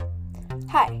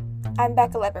Hi, I'm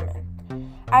Becca Lieberman.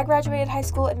 I graduated high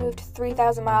school and moved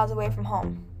 3,000 miles away from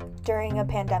home during a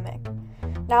pandemic.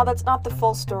 Now, that's not the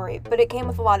full story, but it came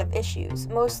with a lot of issues,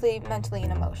 mostly mentally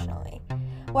and emotionally.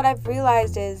 What I've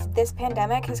realized is this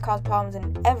pandemic has caused problems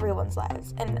in everyone's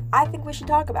lives, and I think we should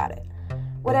talk about it.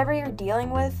 Whatever you're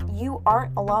dealing with, you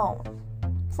aren't alone.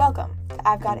 Welcome to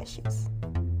I've Got Issues.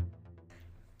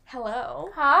 Hello.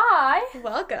 Hi.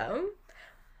 Welcome.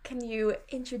 Can you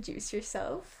introduce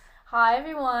yourself? Hi,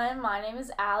 everyone. My name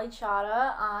is Allie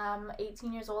Chada. I'm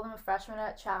 18 years old. I'm a freshman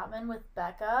at Chapman with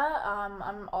Becca.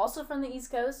 I'm also from the East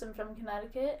Coast. I'm from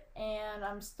Connecticut, and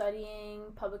I'm studying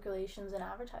public relations and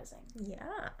advertising.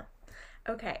 Yeah.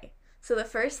 Okay. So the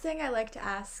first thing I like to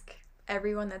ask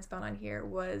everyone that's been on here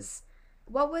was,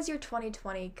 what was your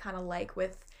 2020 kind of like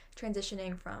with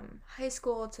transitioning from high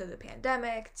school to the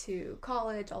pandemic to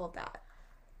college, all of that?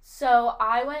 So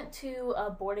I went to a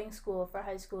boarding school for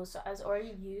high school, so I was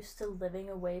already used to living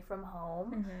away from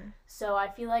home. Mm-hmm. So I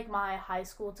feel like my high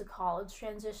school to college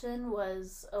transition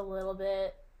was a little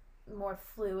bit more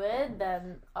fluid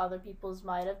than other people's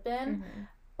might have been. Mm-hmm.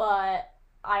 But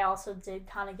I also did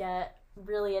kind of get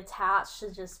really attached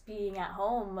to just being at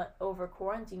home over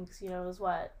quarantine, because it was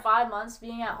 5 months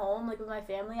being at home with my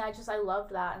family. I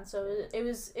loved that, and so it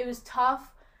was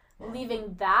tough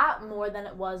leaving that more than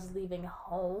it was leaving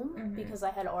home, Mm-hmm. because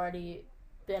I had already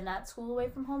been at school away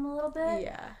from home a little bit.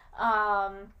 Yeah.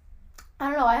 I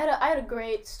don't know. I had a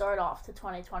great start off to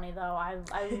 2020 though. I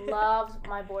loved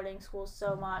my boarding school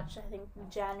so much. I think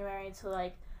January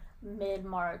to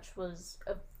mid-March was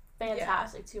a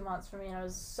fantastic 2 months for me, and I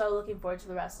was so looking forward to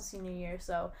the rest of senior year.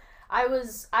 So I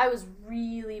was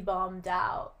really bummed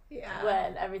out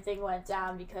when everything went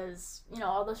down, because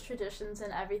all those traditions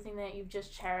and everything that you've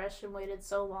just cherished and waited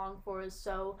so long for is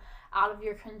so out of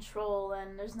your control,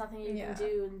 and there's nothing you can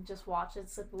do and just watch it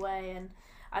slip away. And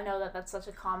I know that that's such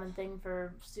a common thing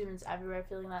for students everywhere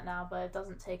feeling that now, but it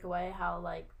doesn't take away how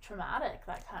traumatic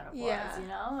that kind of was, and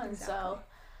exactly. So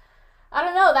I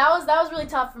don't know. That was really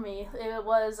tough for me. It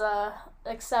was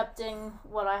accepting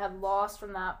what I had lost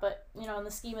from that, but in the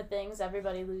scheme of things,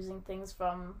 everybody losing things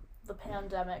from the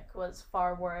pandemic was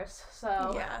far worse.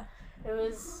 So it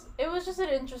was just an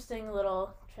interesting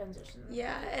little transition.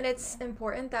 Yeah, and it's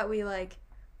important that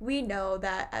we know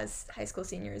that as high school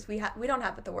seniors we don't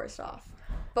have it the worst off,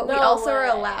 but we also are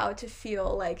allowed to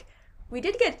feel like we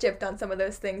did get gypped on some of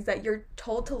those things that you're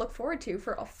told to look forward to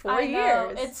for 4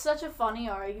 years. It's such a funny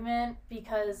argument,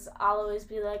 because I'll always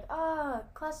be like,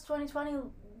 class of 2020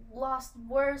 lost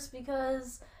worse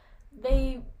because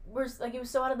they were, it was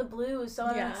so out of the blue, it was so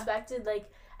unexpected.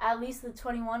 At least the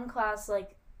 21 class,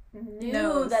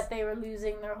 knew that they were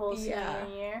losing their whole senior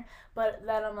year. But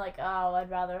then I'm like, I'd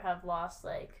rather have lost,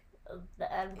 the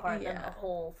end part than the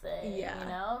whole thing,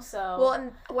 So, well,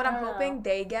 and what I'm hoping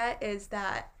they get is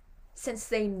that since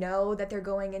they know that they're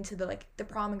going into the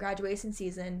prom and graduation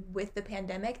season with the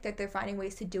pandemic, that they're finding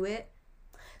ways to do it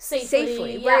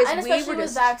safely. Yeah, whereas and especially we were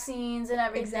with vaccines and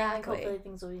everything, exactly. hopefully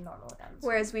things will be normal again. So.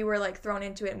 Whereas we were thrown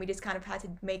into it, and we just kind of had to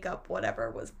make up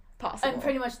whatever was possible. And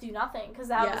pretty much do nothing, because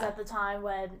that was at the time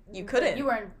when you couldn't. You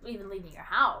weren't even leaving your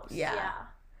house. Yeah.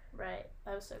 Right.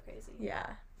 That was so crazy. Yeah.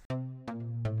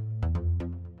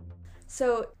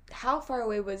 So, how far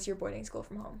away was your boarding school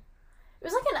from home? It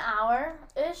was an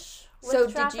hour-ish with So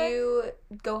traffic. Did you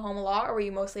go home a lot, or were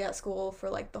you mostly at school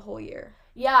for the whole year?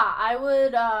 Yeah, I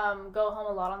would go home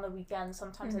a lot on the weekends.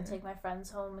 Sometimes I'd take my friends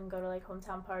home and go to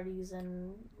hometown parties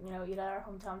and eat at our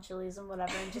hometown Chili's and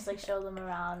whatever, and just show them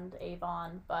around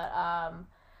Avon. But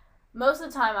most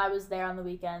of the time I was there on the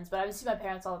weekends, but I would see my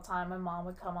parents all the time. My mom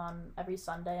would come on every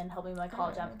Sunday and help me with my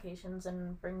college applications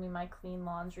and bring me my clean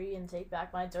laundry and take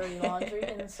back my dirty laundry.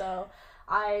 And so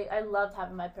I loved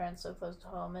having my parents so close to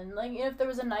home. And if there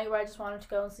was a night where I just wanted to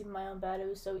go and sleep in my own bed, it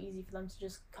was so easy for them to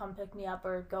just come pick me up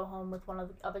or go home with one of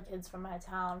the other kids from my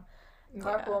town,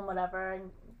 carpool and whatever,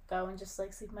 and go and just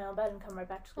sleep in my own bed and come right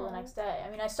back to school the next day.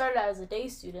 I mean, I started out as a day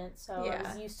student, so I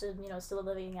was used to still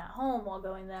living at home while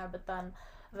going there, but then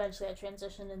eventually I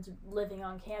transitioned into living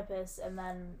on campus, and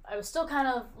then I was still kind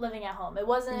of living at home. It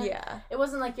wasn't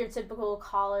your typical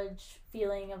college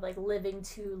feeling of living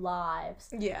two lives.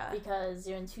 Yeah. Because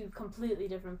you're in two completely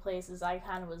different places. I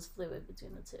kind of was fluid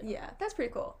between the two. Yeah, that's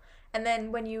pretty cool. And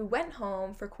then when you went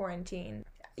home for quarantine,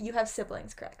 you have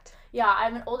siblings, correct? Yeah, I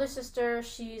have an older sister.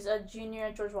 She's a junior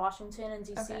at George Washington in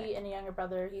D.C., and a younger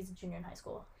brother. He's a junior in high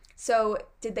school. So,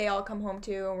 did they all come home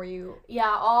too, or were you?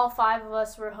 Yeah, all 5 of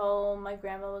us were home. My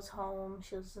grandma was home.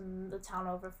 She was in the town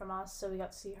over from us, so we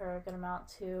got to see her a good amount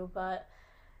too. But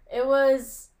it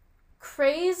was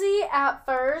crazy at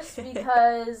first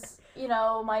because,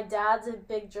 my dad's a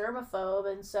big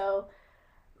germaphobe, and so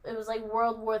it was like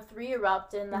World War III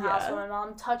erupted in the house when my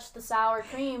mom touched the sour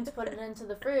cream to put it into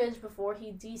the fridge before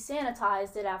he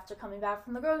desanitized it after coming back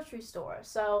from the grocery store.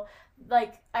 So,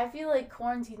 like, I feel like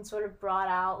quarantine sort of brought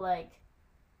out, like,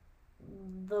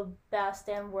 the best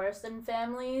and worst in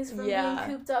families from being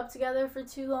cooped up together for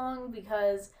too long,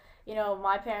 because, you know,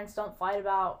 my parents don't fight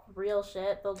about real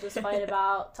shit. They'll just fight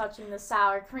about touching the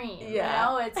sour cream.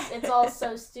 Yeah. You know, it's all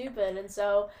so stupid. And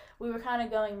so we were kind of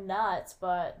going nuts,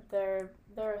 but they're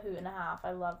a hoot and a half.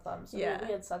 I love them. So we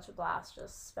had such a blast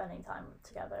just spending time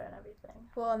together and everything.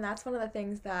 Well, and that's one of the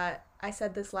things that I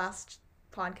said this last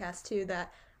podcast too,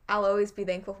 that I'll always be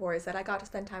thankful for, is that I got to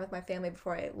spend time with my family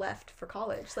before I left for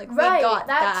college. Like, we got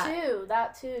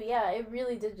that too. Yeah, it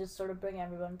really did just sort of bring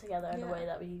everyone together in a way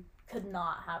that we could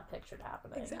not have pictured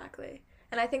happening. Exactly.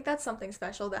 And I think that's something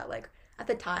special that, like, at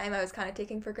the time I was kind of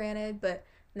taking for granted, but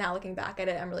now looking back at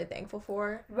it, I'm really thankful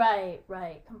for. Right,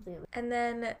 completely. And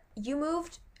then you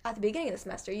moved at the beginning of the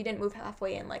semester. You didn't move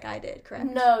halfway in like I did, correct?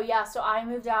 No, yeah. So I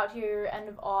moved out here end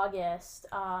of August,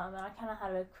 and I kind of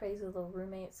had a crazy little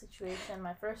roommate situation.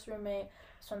 My first roommate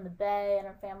was from the Bay, and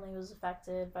her family was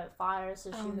affected by the fire,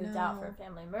 so she moved out for a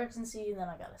family emergency. And then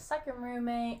I got a second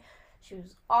roommate. She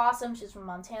was awesome. She's from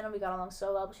Montana. We got along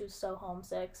so well, but she was so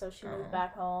homesick, so she moved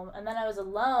back home. And then I was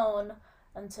alone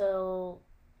until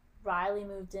Riley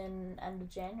moved in end of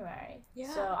January. Yeah.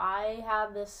 So I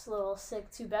had this little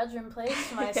sick 2-bedroom place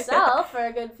to myself for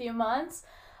a good few months.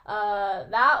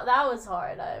 That was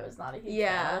hard. I was not a huge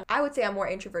fan. I would say I'm more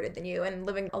introverted than you, and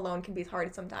living alone can be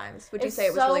hard sometimes. Would you say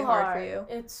it was really hard for you?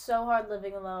 It's so hard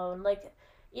living alone. Like,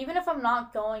 even if I'm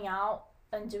not going out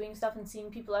and doing stuff and seeing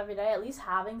people every day, at least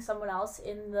having someone else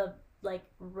in the, like,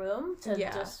 room to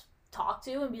just talk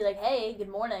to and be like, hey, good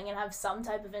morning, and have some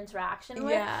type of interaction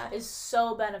with is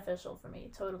so beneficial for me.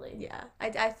 Totally. Yeah,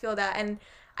 I feel that. And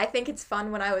I think it's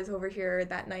fun. When I was over here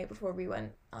that night before we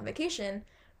went on vacation,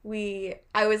 I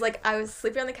was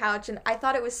sleeping on the couch, and I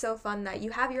thought it was so fun that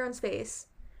you have your own space,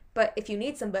 but if you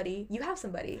need somebody, you have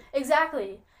somebody.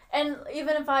 Exactly. And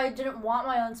even if I didn't want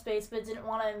my own space but didn't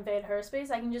want to invade her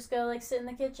space, I can just go, like, sit in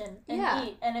the kitchen and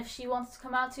eat. And if she wants to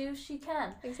come out too, she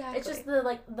can. Exactly. It's just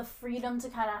the freedom to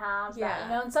kind of have that, you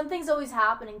know? And something's always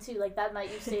happening too. Like, that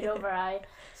night you stayed over, I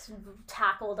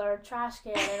tackled our trash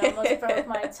can and almost broke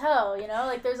my toe, you know?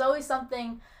 Like, there's always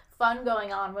something fun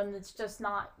going on when it's just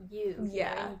not you. Yeah.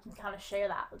 You know? And you can kind of share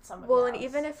that with somebody else. And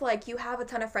even if, like, you have a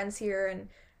ton of friends here and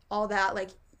all that,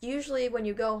 like, usually when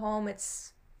you go home,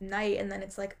 it's night, and then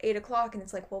it's like 8:00, and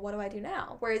it's like, well, what do I do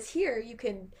now? Whereas here you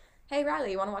can, hey,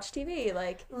 Riley, you want to watch TV?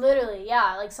 Like, literally,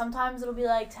 yeah. Like, sometimes it'll be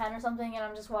like 10 or something, and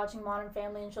I'm just watching Modern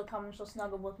Family, and she'll come and she'll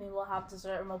snuggle with me, we'll have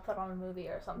dessert, and we'll put on a movie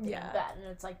or something in bed, and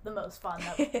it's like the most fun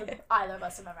that either of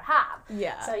us have ever had.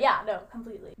 Yeah. So yeah, no,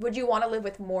 completely. Would you want to live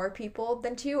with more people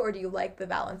than 2, or do you like the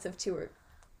balance of 2 or,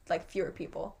 like, fewer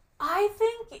people? I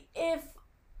think if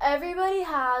everybody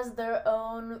has their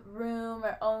own room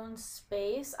or own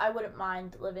space, I wouldn't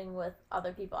mind living with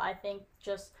other people. I think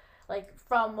just, like,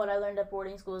 from what I learned at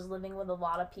boarding school, is living with a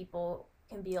lot of people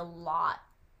can be a lot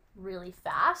really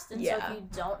fast. And so if you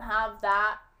don't have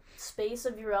that space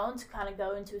of your own to kind of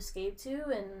go into escape to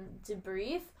and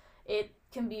debrief, it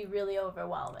can be really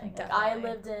overwhelming. Like, I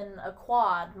lived in a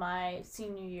quad my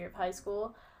senior year of high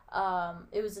school.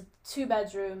 It was 2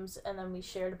 bedrooms, and then we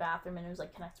shared a bathroom, and it was,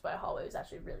 like, connected by a hallway. It was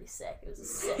actually really sick. It was a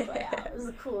sick layout. It was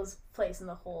the coolest place in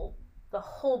the whole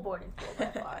boarding school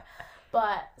by far.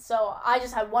 But, so I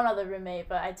just had one other roommate,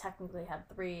 but I technically had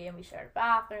 3, and we shared a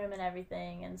bathroom and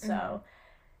everything, and so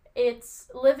it's,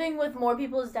 living with more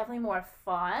people is definitely more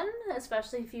fun,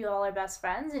 especially if you all are best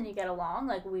friends and you get along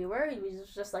like we were. It was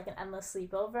just like an endless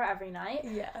sleepover every night.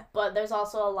 Yeah. But there's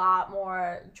also a lot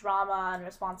more drama and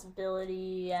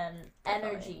responsibility and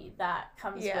energy that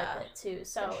comes with it too.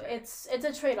 So it's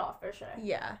a trade-off for sure.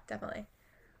 Yeah, definitely.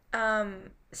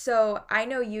 So I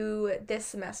know you this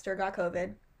semester got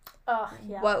COVID. Oh,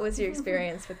 yeah. What was your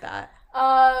experience with that?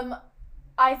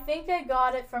 I think I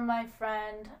got it from my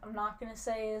friend. I'm not going to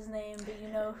say his name, but you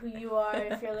know who you are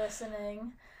if you're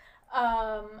listening.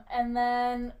 And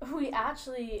then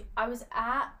I was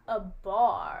at a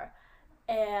bar,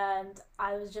 and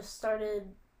I was just started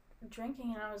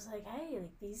drinking, and I was like, hey,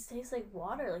 like, these taste like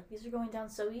water. Like, these are going down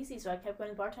so easy. So I kept going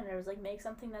to the bartender. I was like, make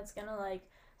something that's going to, like,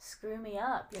 screw me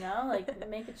up, you know? Like,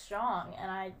 make it strong.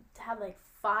 And I had, like,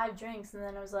 5 drinks, and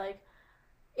then I was like,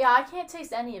 yeah, I can't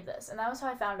taste any of this. And that was how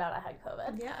I found out I had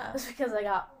COVID. Yeah. It was because I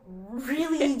got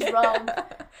really drunk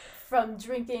from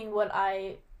drinking what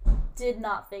I did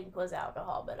not think was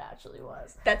alcohol, but actually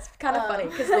was. That's kind of funny,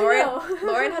 because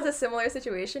Lauren has a similar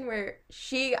situation where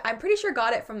I'm pretty sure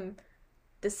got it from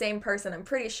the same person, I'm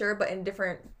pretty sure, but in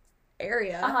different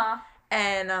area.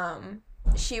 and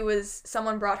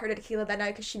someone brought her to tequila that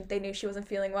night because they knew she wasn't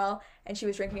feeling well, and she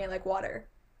was drinking it like water.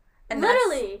 And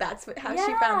literally, how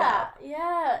she found out.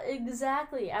 Yeah,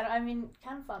 exactly. I mean,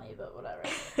 kind of funny, but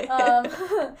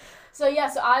whatever. So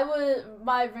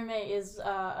my roommate is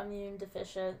immune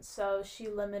deficient, so she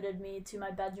limited me to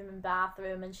my bedroom and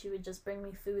bathroom, and she would just bring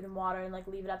me food and water and like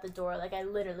leave it at the door. Like I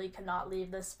literally could not leave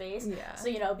this space. Yeah.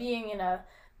 So being in a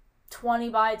 20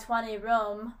 by 20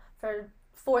 room for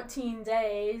 14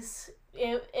 days,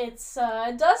 it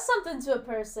does something to a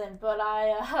person. But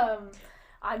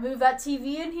I moved that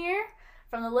TV in here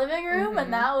from the living room,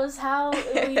 and that was how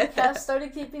we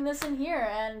started keeping this in here.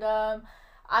 And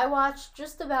I watched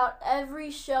just about every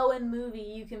show and movie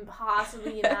you can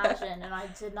possibly imagine, and I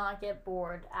did not get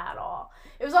bored at all.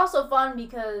 It was also fun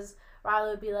because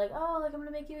Riley would be like, oh, like, I'm gonna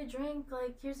make you a drink,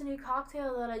 like, here's a new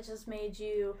cocktail that I just made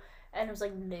you. And it was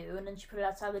like new, and then she put it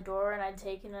outside the door, and I'd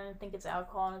take it, and I think it's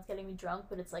alcohol, and it's getting me drunk,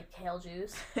 but it's like kale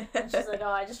juice. And she's like, oh,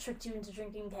 I just tricked you into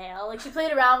drinking kale. Like, she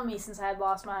played around with me since I had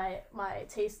lost my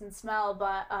taste and smell,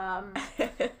 but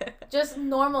just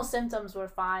normal symptoms were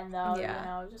fine, though.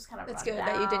 Yeah. Just kind of It's run good down.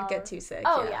 that you didn't get too sick.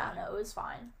 Oh, yeah, no, it was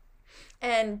fine.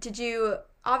 And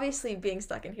obviously being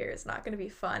stuck in here is not going to be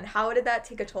fun. How did that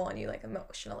take a toll on you, like,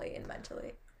 emotionally and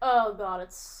mentally? Oh, God,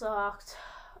 it sucked.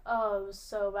 Oh, it was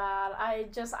so bad.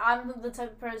 I'm the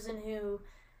type of person who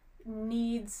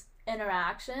needs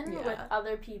interaction with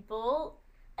other people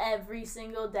every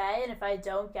single day, and if I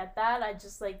don't get that, I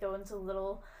just like go into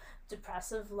little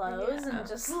depressive lows and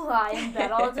just lie in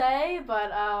bed all day.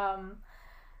 But I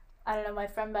don't know, my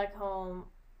friend back home,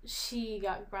 she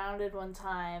got grounded one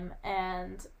time,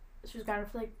 and she was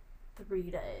grounded for like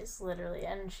 3 days, literally,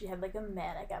 and she had like a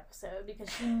manic episode because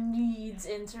she needs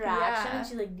interaction and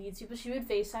she like needs people. She would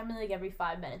FaceTime me like every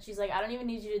 5 minutes. She's like, I don't even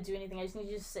need you to do anything, I just need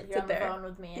you to sit here on the phone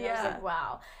with me. And I was like,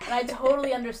 wow. And I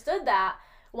totally understood that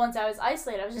once I was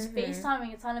isolated. I was just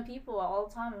FaceTiming a ton of people all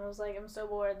the time, and I was like, I'm so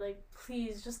bored, like,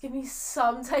 please just give me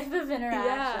some type of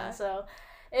interaction. So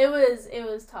it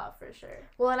was tough for sure.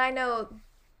 Well, and I know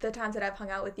the times that I've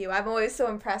hung out with you, I'm always so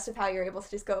impressed with how you're able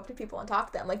to just go up to people and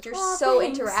talk to them. Like, you're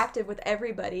thanks. interactive with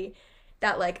everybody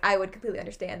that, like, I would completely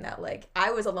understand that. Like,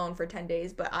 I was alone for 10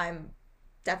 days, but I'm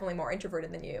definitally more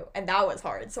introverted than you, and that was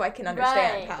hard, so I can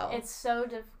understand how. It's so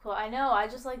difficult. I know, I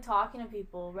just like talking to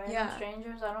people, random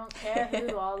strangers, I don't care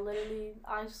who,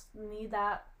 I just need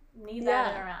that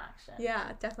interaction.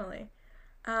 Yeah, definitely.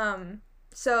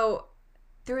 So,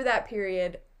 through that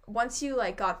period, once you,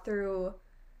 like, got through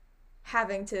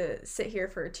having to sit here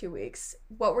for 2 weeks,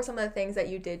 what were some of the things that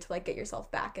you did to like get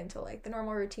yourself back into like the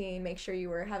normal routine, make sure you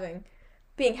were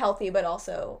being healthy but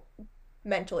also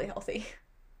mentally healthy?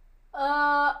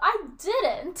 I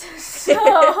didn't. So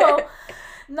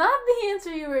not the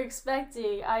answer you were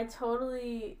expecting.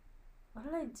 What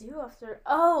did I do after?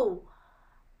 Oh,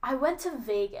 I went to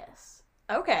Vegas.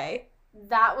 Okay.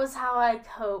 That was how I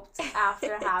coped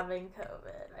after having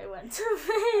COVID. I went to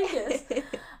Vegas.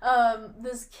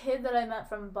 This kid that I met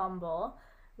from Bumble,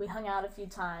 we hung out a few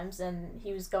times, and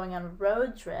he was going on a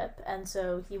road trip, and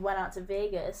so he went out to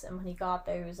Vegas, and when he got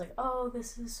there, he was like, oh,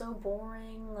 this is so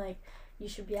boring, like, you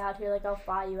should be out here, like, I'll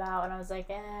fly you out. And I was like,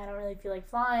 I don't really feel like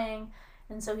flying.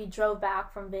 And so he drove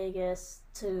back from Vegas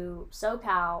to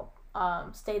SoCal,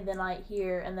 stayed the night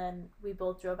here, and then we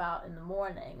both drove out in the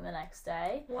morning the next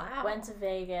day. Wow. Went to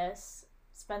Vegas,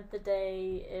 spent the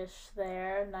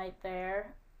night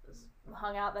there,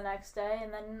 hung out the next day,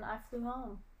 and then I flew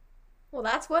home. Well,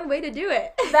 that's one way to do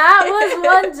it. That was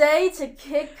one day to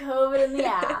kick COVID in the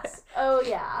ass. Oh,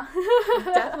 yeah.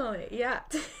 Definitely, yeah.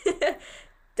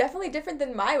 Definitely different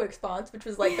than my response, which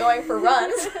was like going for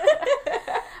runs.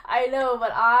 I know,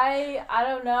 but I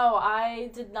don't know.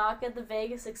 I did not get the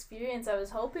Vegas experience I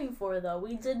was hoping for, though.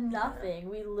 We did nothing.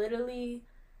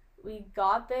 We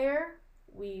got there,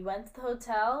 we went to the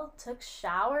hotel, took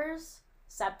showers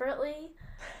separately,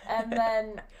 and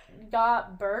then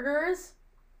got burgers,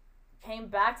 came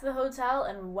back to the hotel,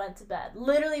 and went to bed.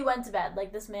 Literally went to bed.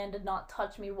 Like, this man did not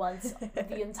touch me once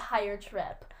the entire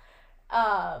trip.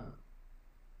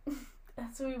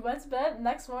 So we went to bed.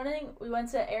 Next morning, we went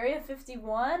to Area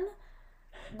 51,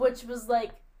 which was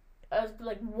like a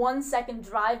 1 second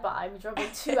drive by. We drove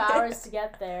like 2 hours to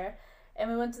get there, and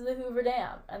we went to the Hoover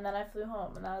Dam, and then I flew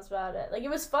home, and that was about it. Like,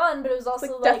 it was fun, but it was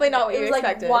also like definitely not what you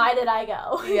expected. Like, why did I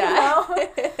go? Yeah,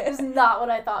 It was not what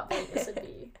I thought Vegas would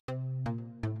be.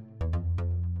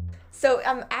 So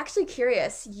I'm actually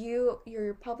curious.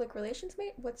 Your public relations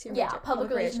mate? What's your major? Yeah, public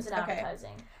relations and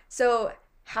advertising. Okay. So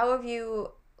how have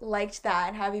you liked that,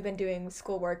 and how have you been doing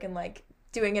schoolwork and like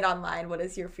doing it online? What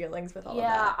is your feelings with all of that?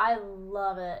 Yeah, I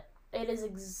love it. It is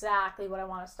exactly what I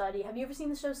want to study. Have you ever seen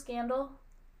the show Scandal?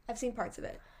 I've seen parts of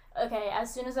it. Okay,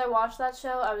 as soon as I watched that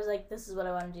show, I was like, this is what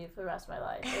I want to do for the rest of my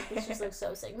life. Like, this just looks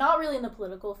so sick. Not really in the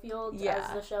political field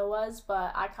as the show was,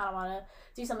 but I kind of want to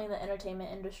do something in the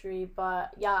entertainment industry.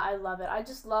 But yeah, I love it. I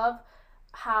just love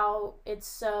how it's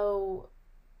so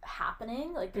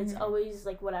happening. Like, it's always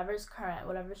like whatever's current,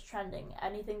 whatever's trending,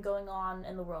 anything going on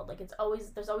in the world. Like,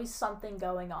 there's always something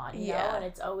going on, you know, and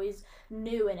it's always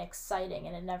new and exciting,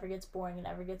 and it never gets boring, it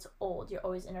never gets old. You're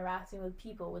always interacting with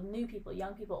people, with new people,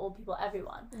 young people, old people,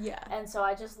 everyone. And so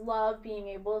I just love being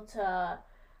able to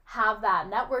have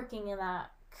that networking and that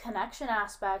connection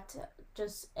aspect,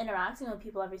 just interacting with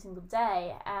people every single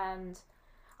day. And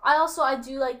I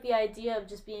do like the idea of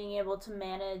just being able to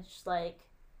manage like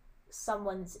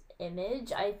someone's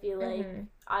image. I feel like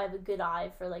I have a good eye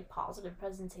for like positive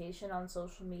presentation on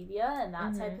social media and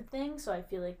that type of thing, so I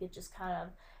feel like it just kind of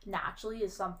naturally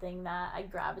is something that I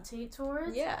gravitate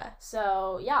towards.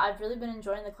 So yeah, I've really been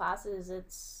enjoying the classes.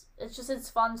 It's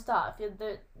fun stuff.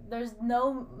 There's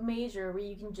no major where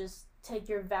you can just take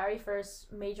your very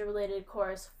first major related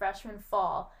course freshman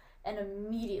fall and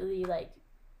immediately like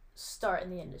start in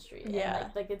the industry. And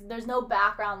there's no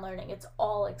background learning. It's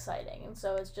all exciting, and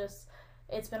so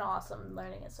it's been awesome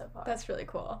learning it so far. That's really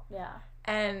cool. Yeah.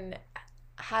 And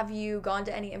have you gone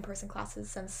to any in-person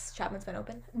classes since Chapman's been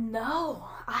open? No,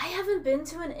 I haven't been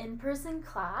to an in-person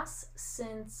class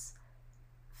since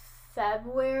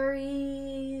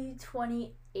February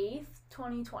 28th,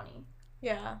 2020.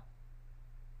 Yeah.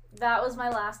 That was my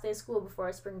last day of school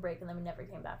before spring break, and then we never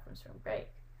came back from spring break.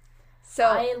 So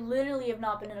I literally have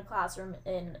not been in a classroom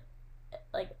in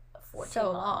like 14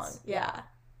 months. Yeah.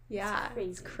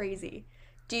 It's crazy.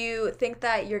 Do you think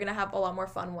that you're gonna have a lot more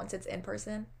fun once it's in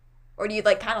person, or do you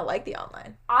like kind of like the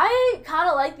online? I kind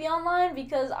of like the online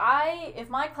because if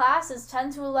my class is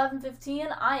 10 to 11:15,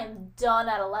 I am done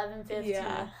at 11:15.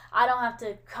 Yeah. I don't have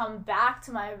to come back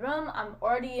to my room. I'm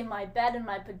already in my bed in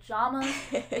my pajamas.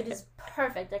 It is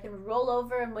perfect. I can roll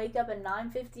over and wake up at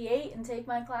 9:58 and take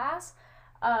my class.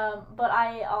 But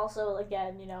I also,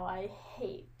 again, you know, I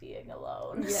hate being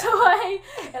alone. Yeah. So I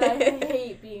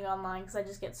hate being online because I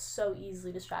just get so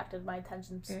easily distracted. My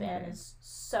attention span is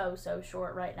so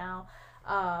short right now.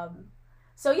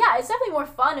 So yeah, it's definitely more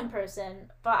fun in person,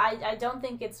 but I don't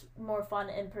think it's more fun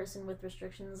in person with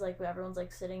restrictions, like everyone's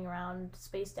like sitting around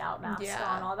spaced out, masks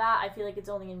on, all that. I feel like it's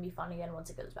only going to be fun again once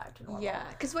it goes back to normal. Yeah,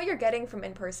 because what you're getting from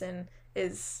in person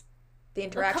is the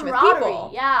interaction with camaraderie,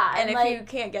 people. Yeah. And if like, you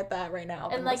can't get that right now,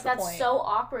 then and what's like the that's point? so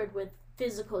awkward with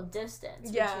physical distance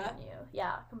between you.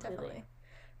 Yeah, completely.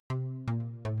 Definitely.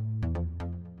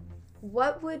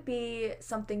 What would be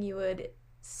something you would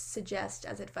suggest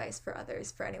as advice for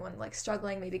others, for anyone like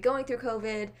struggling, maybe going through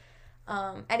COVID,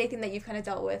 anything that you've kind of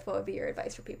dealt with? What would be your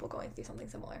advice for people going through something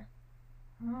similar?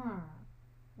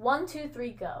 1, 2,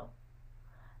 3, go.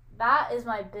 That is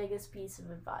my biggest piece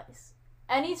of advice.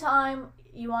 Anytime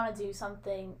you want to do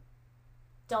something,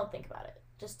 don't think about it.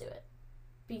 Just do it.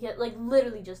 Because, like,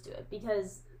 literally just do it.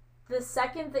 Because the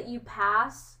second that you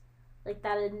pass, like,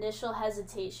 that initial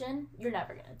hesitation, you're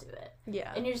never going to do it.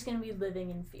 Yeah. And you're just going to be living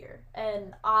in fear.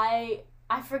 And I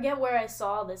forget where I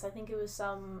saw this. I think it was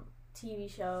some TV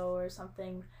show or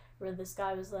something where this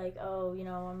guy was like, oh, you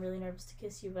know, I'm really nervous to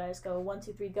kiss you, but I just go 1,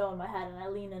 2, 3, go in my head, and I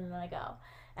lean in and I go.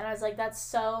 And I was like, that's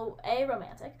so, A,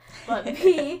 romantic, but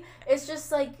B, it's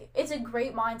just like, it's a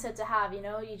great mindset to have, you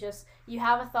know? You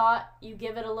have a thought, you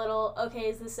give it a little, okay,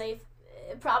 is this safe?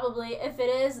 Probably. If it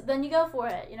is, then you go for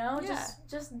it, you know? Yeah.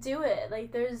 Just do it.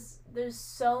 Like, there's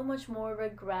so much more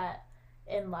regret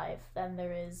in life than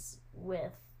there is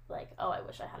with, like, oh, I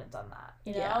wish I hadn't done that,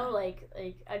 you know? Yeah. Like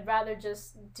I'd rather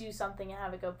just do something and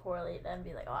have it go poorly than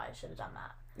be like, oh, I should have done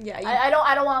that. Yeah. I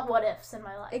don't want what ifs in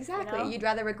my life. Exactly. You know? You'd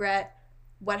rather regret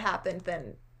what happened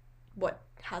than what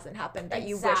hasn't happened that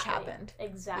you wish happened.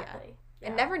 Exactly. Yeah.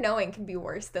 And never knowing can be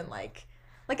worse than like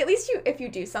at least if you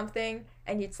do something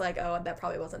and it's like, oh, that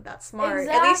probably wasn't that smart.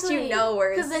 Exactly. At least you know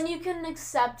where. Because then you can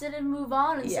accept it and move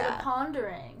on instead of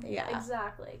pondering. Yeah.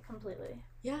 Exactly. Completely.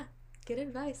 Yeah. Good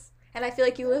advice. And I feel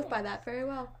like you live by that very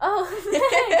well. Oh,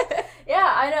 thanks.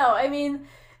 Yeah, I know. I mean,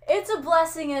 it's a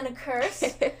blessing and a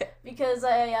curse because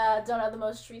I don't have the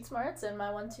most street smarts, and my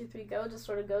 1, 2, 3, go just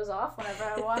sort of goes off whenever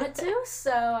I want it to.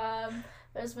 So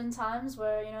there's been times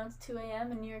where, you know, it's 2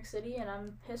 a.m. in New York City and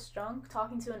I'm pissed drunk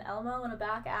talking to an Elmo in a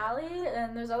back alley,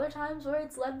 and there's other times where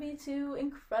it's led me to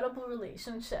incredible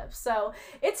relationships. So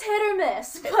it's hit or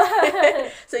miss.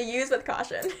 But so use with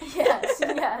caution.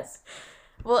 Yes.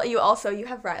 Well, you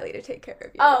have Riley to take care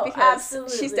of you. Oh, because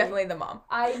absolutely. She's definitely the mom.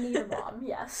 I need a mom,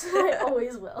 yes. I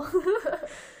always will.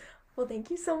 Well,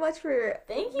 thank you so much for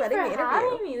Thank you letting for me interview.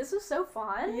 having me. This was so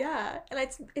fun. Yeah, and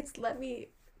it's let me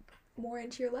more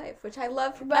into your life, which I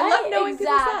love. Right? I love knowing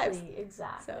people's lives.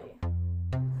 Exactly.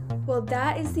 Well,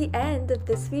 that is the end of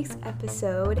this week's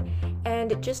episode.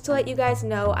 And just to let you guys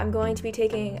know, I'm going to be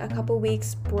taking a couple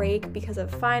weeks break because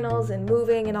of finals and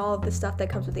moving and all of the stuff that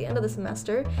comes with the end of the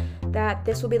semester, that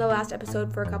this will be the last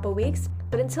episode for a couple weeks.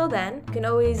 But until then, you can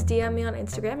always DM me on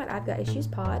Instagram at I've Got Issues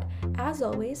Pod. As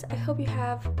always, I hope you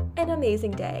have an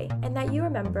amazing day and that you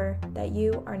remember that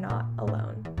you are not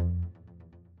alone.